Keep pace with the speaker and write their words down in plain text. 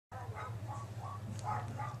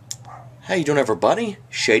How you doing, everybody?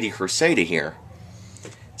 Shady Crusader here.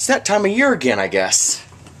 It's that time of year again, I guess.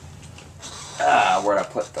 Where'd I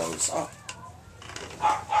put those? Oh.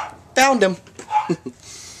 Found them.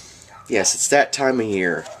 Yes, it's that time of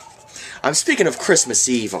year. I'm speaking of Christmas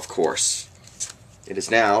Eve, of course. It is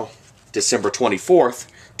now December 24th,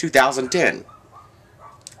 2010.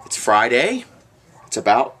 It's Friday. It's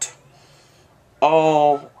about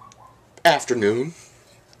afternoon.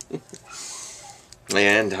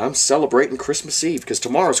 And I'm celebrating Christmas Eve because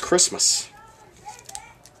tomorrow's Christmas.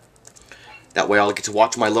 That way I'll get to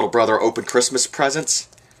watch my little brother open Christmas presents.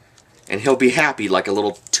 And he'll be happy like a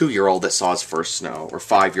little 2-year-old that saw his first snow. Or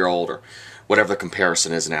 5-year-old or whatever the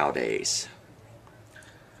comparison is nowadays.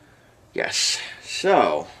 Yes.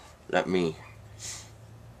 So, let me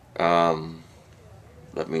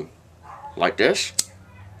like this.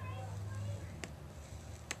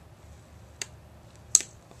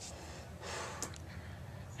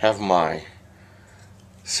 Have my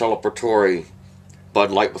celebratory Bud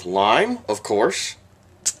Light with lime, of course.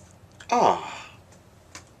 I'll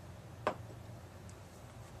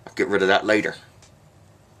get rid of that later.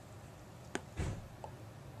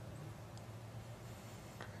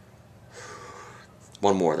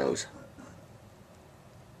 One more of those.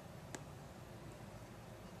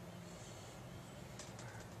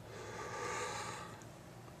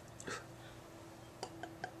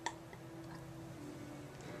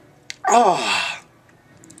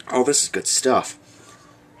 Oh, this is good stuff.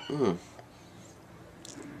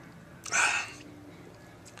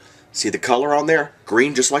 See the color on there?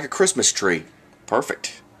 Green, just like a Christmas tree.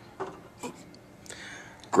 Perfect.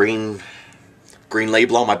 Green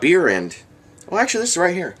label on my beer and... Well, actually, this is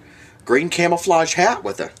right here. Green camouflage hat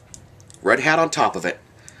with a red hat on top of it.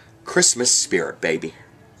 Christmas spirit, baby.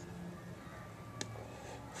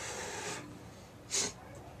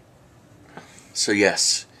 So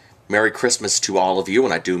yes, Merry Christmas to all of you,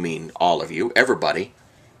 and I do mean all of you, everybody.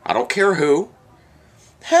 I don't care who.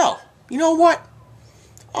 Hell, you know what?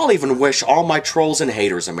 I'll even wish all my trolls and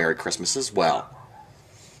haters a Merry Christmas as well.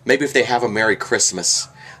 Maybe if they have a Merry Christmas,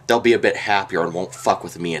 they'll be a bit happier and won't fuck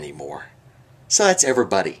with me anymore. So that's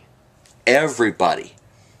everybody. Everybody.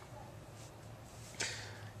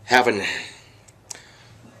 Having,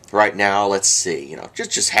 right now, let's see,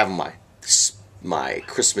 just having my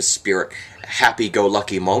Christmas spirit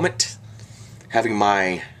happy-go-lucky moment. Having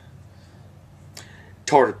my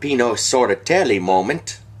Torpino Sortatelli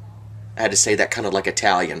moment. I had to say that kind of like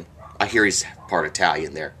Italian. I hear he's part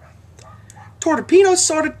Italian there. Torpino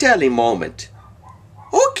Sortatelli moment.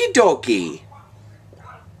 Okie dokie.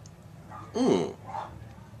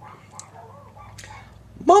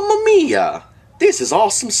 Mamma mia. This is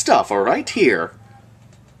awesome stuff right here.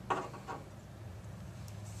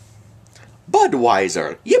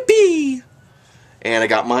 Budweiser. Yippee! And I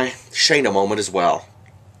got my Shayna moment as well.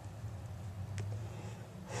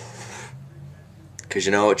 Because,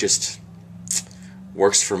 it just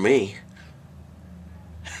works for me.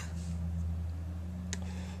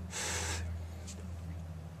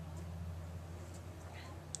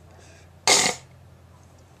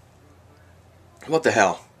 What the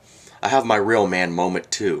hell? I have my real man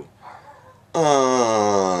moment too.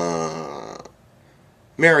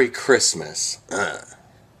 Merry Christmas.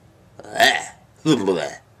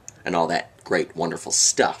 And all that great, wonderful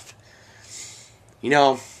stuff.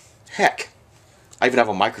 Heck, I even have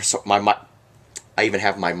I even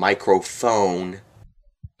have my microphone.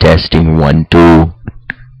 Testing 1 2.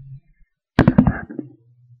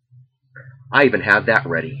 I even have that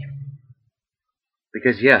ready.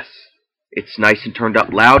 Because yes, it's nice and turned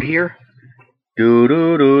up loud here. Do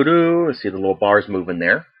do do do. See the little bars moving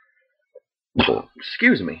there.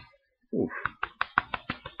 Excuse me. Oof.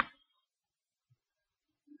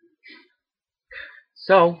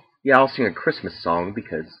 So, yeah, I'll sing a Christmas song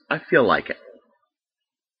because I feel like it.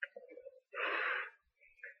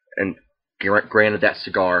 And granted, that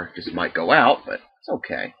cigar just might go out, but it's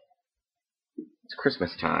okay. It's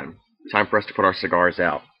Christmas time. Time for us to put our cigars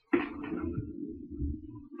out.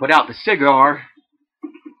 Put out the cigar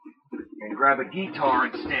and grab a guitar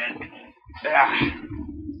instead.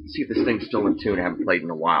 See if this thing's still in tune. I haven't played in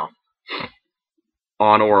a while.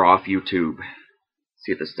 On or off YouTube.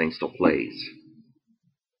 See if this thing still plays.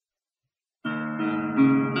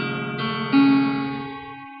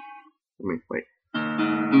 Let me wait.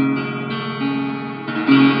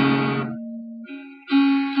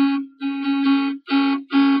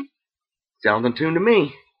 Sounds in tune to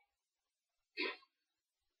me.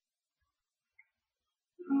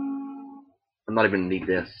 I'm not even gonna need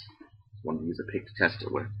this. I want to use a pick to test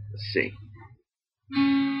it with. Let's see.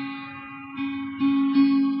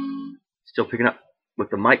 Still picking up. with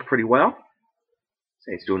the mic pretty well.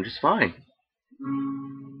 Say it's doing just fine.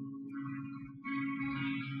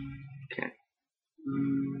 Okay.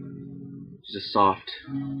 Just soft.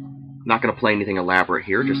 I'm not going to play anything elaborate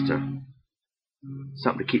here, just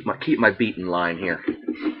something to keep my beat in line here.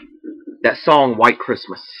 That song, White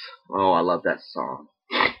Christmas. Oh, I love that song.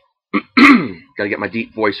 Gotta get my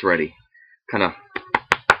deep voice ready. Kind of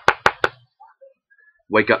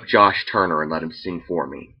wake up Josh Turner and let him sing for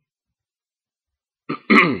me.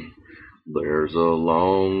 There's a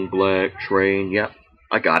long black train. Yep,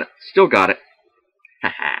 I got it. Still got it.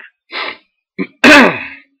 Haha.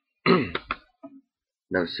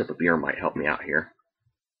 Another sip of beer might help me out here.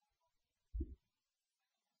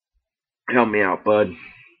 Help me out, bud.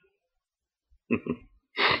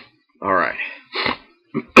 All right.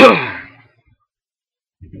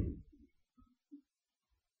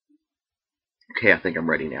 Okay, I think I'm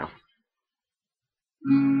ready now.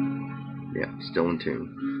 Yeah, still in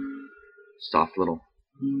tune. Soft little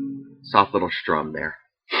strum there.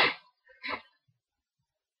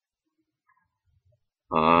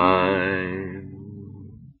 I'm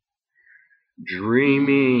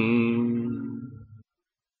dreaming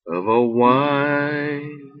of a white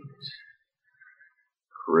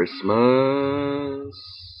Christmas,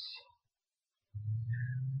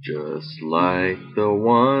 just like the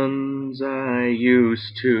ones I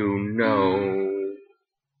used to know.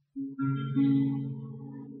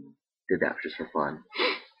 Did that just for fun.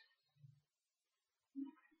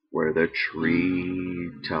 Where the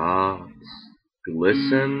treetops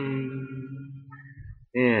glisten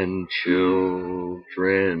and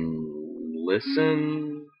children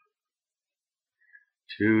listen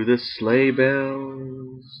to the sleigh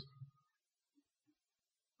bells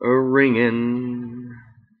a-ringing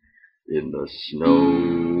in the snow.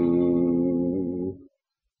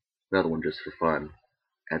 Another one just for fun.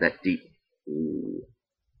 Add that deep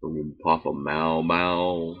boom, papa, mow,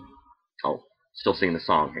 mow. Oh, still singing the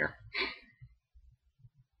song here.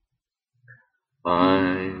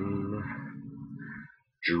 I'm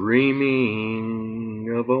dreaming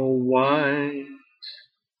of a white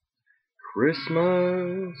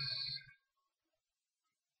Christmas,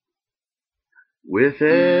 with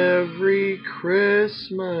every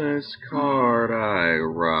Christmas card I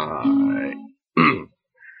write.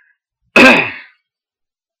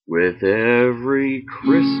 With every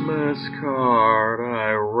Christmas card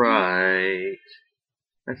I write.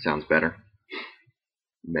 That sounds better.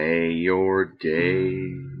 May your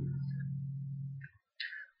days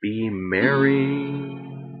be merry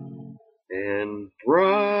and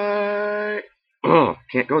bright. Oh,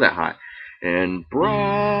 can't go that high. And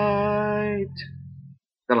bright.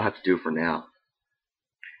 That'll have to do for now.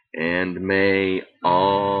 And may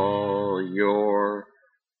all your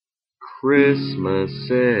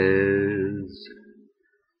Christmases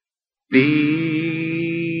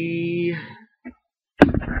be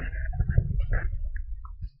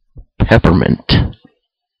Peppermint.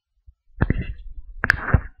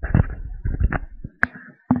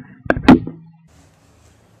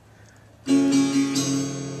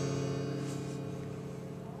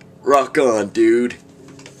 Rock on, dude.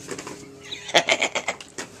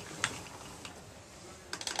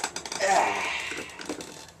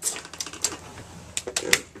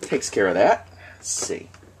 Takes care of that. Let's see.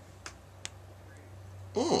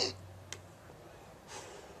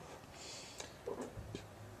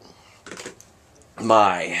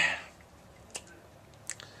 My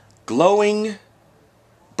glowing,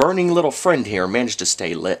 burning little friend here managed to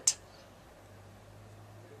stay lit.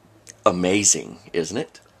 Amazing, isn't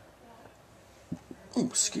it? Ooh,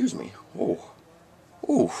 excuse me. Ooh.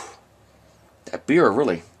 That beer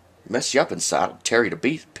really messed you up inside. It'll tear you to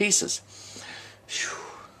pieces. Whew.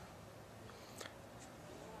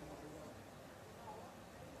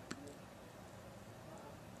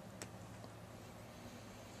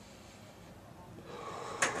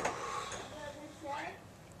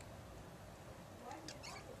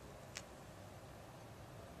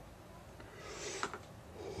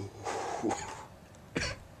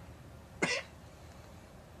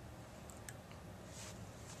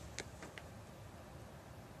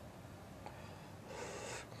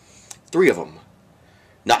 Three of them.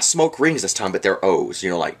 Not smoke rings this time, but they're O's. You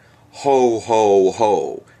know, like ho, ho,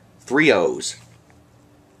 ho. 3 O's.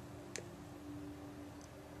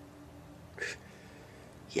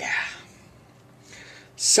 Yeah.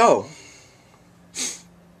 So,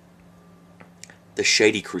 the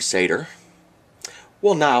Shady Crusader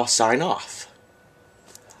will now sign off.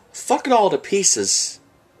 Fuck it all to pieces.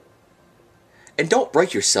 And don't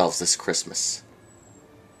break yourselves this Christmas.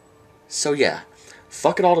 So yeah,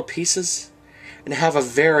 fuck it all to pieces and have a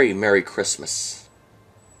very Merry Christmas.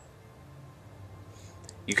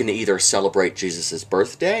 You can either celebrate Jesus'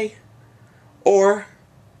 birthday or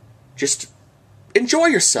just enjoy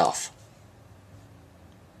yourself.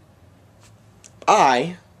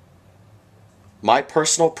 My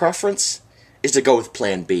personal preference is to go with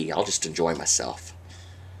plan B. I'll just enjoy myself.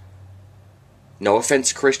 No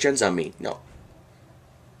offense, Christians. No.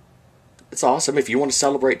 It's awesome. If you want to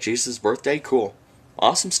celebrate Jesus' birthday, cool.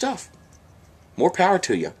 Awesome stuff. More power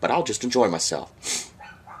to you, but I'll just enjoy myself.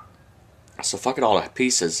 So fuck it all to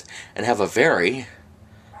pieces and have a very,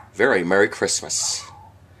 very Merry Christmas.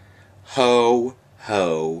 Ho,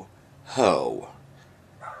 ho, ho.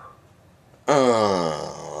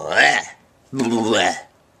 Bleh.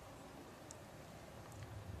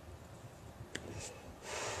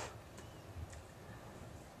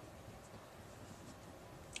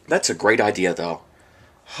 That's a great idea, though.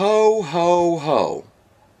 Ho, ho, ho.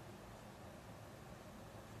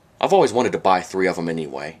 I've always wanted to buy 3 of them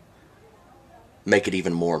anyway. Make it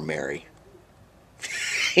even more merry.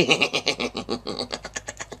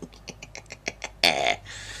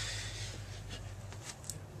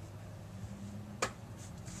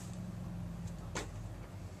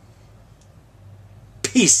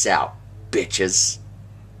 Peace out, bitches.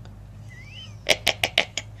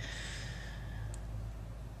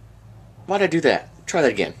 Why'd I do that? Try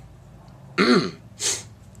that again.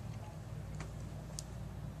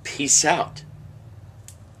 Peace out,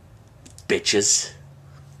 bitches.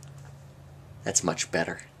 That's much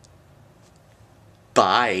better.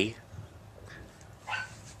 Bye.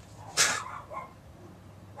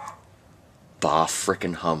 Bah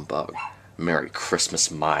frickin' humbug. Merry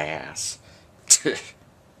Christmas, my ass.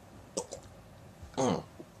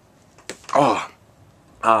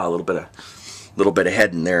 A little bit of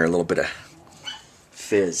head in there, a little bit of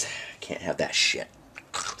fizz. Can't have that shit.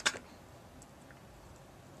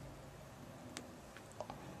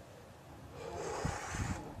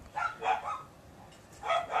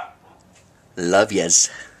 Love yas.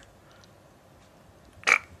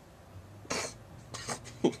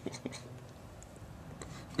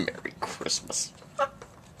 Merry Christmas.